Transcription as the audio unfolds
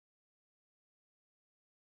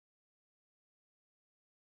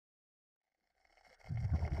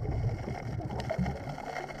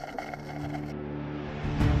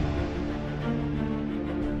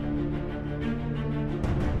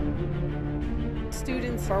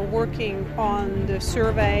students are working on the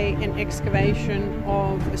survey and excavation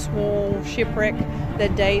of a small shipwreck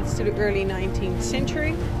that dates to the early 19th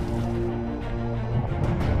century.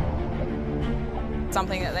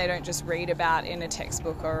 Something that they don't just read about in a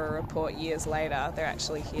textbook or a report years later. They're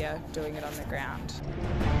actually here doing it on the ground.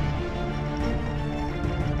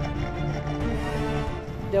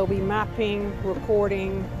 There'll be mapping,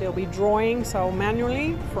 recording, there'll be drawing, so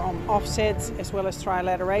manually from offsets as well as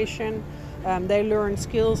trilateration. They learn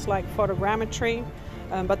skills like photogrammetry,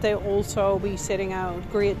 but they'll also be setting out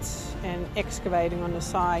grids and excavating on the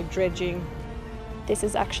side, dredging. This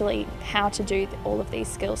is actually how to do all of these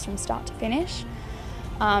skills from start to finish.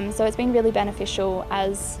 So it's been really beneficial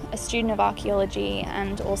as a student of archaeology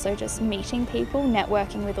and also just meeting people,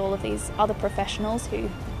 networking with all of these other professionals who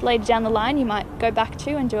later down the line you might go back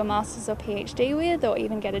to and do a master's or PhD with, or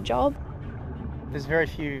even get a job. There's very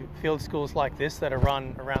few field schools like this that are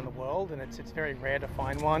run around the world, and it's very rare to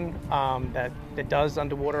find one that does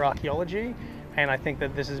underwater archaeology, and I think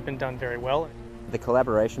that this has been done very well. The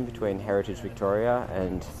collaboration between Heritage Victoria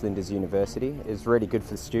and Flinders University is really good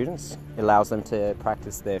for the students. It allows them to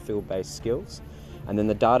practice their field-based skills, and then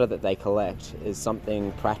the data that they collect is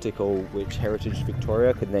something practical which Heritage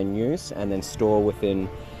Victoria could then use and then store within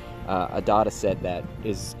a data set that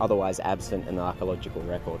is otherwise absent in the archaeological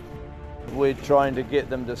record. We're trying to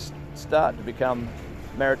get them to start to become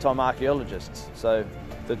maritime archaeologists, so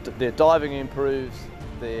their diving improves,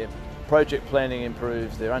 their project planning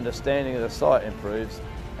improves, their understanding of the site improves,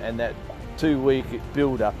 and that 2-week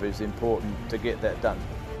build-up is important to get that done.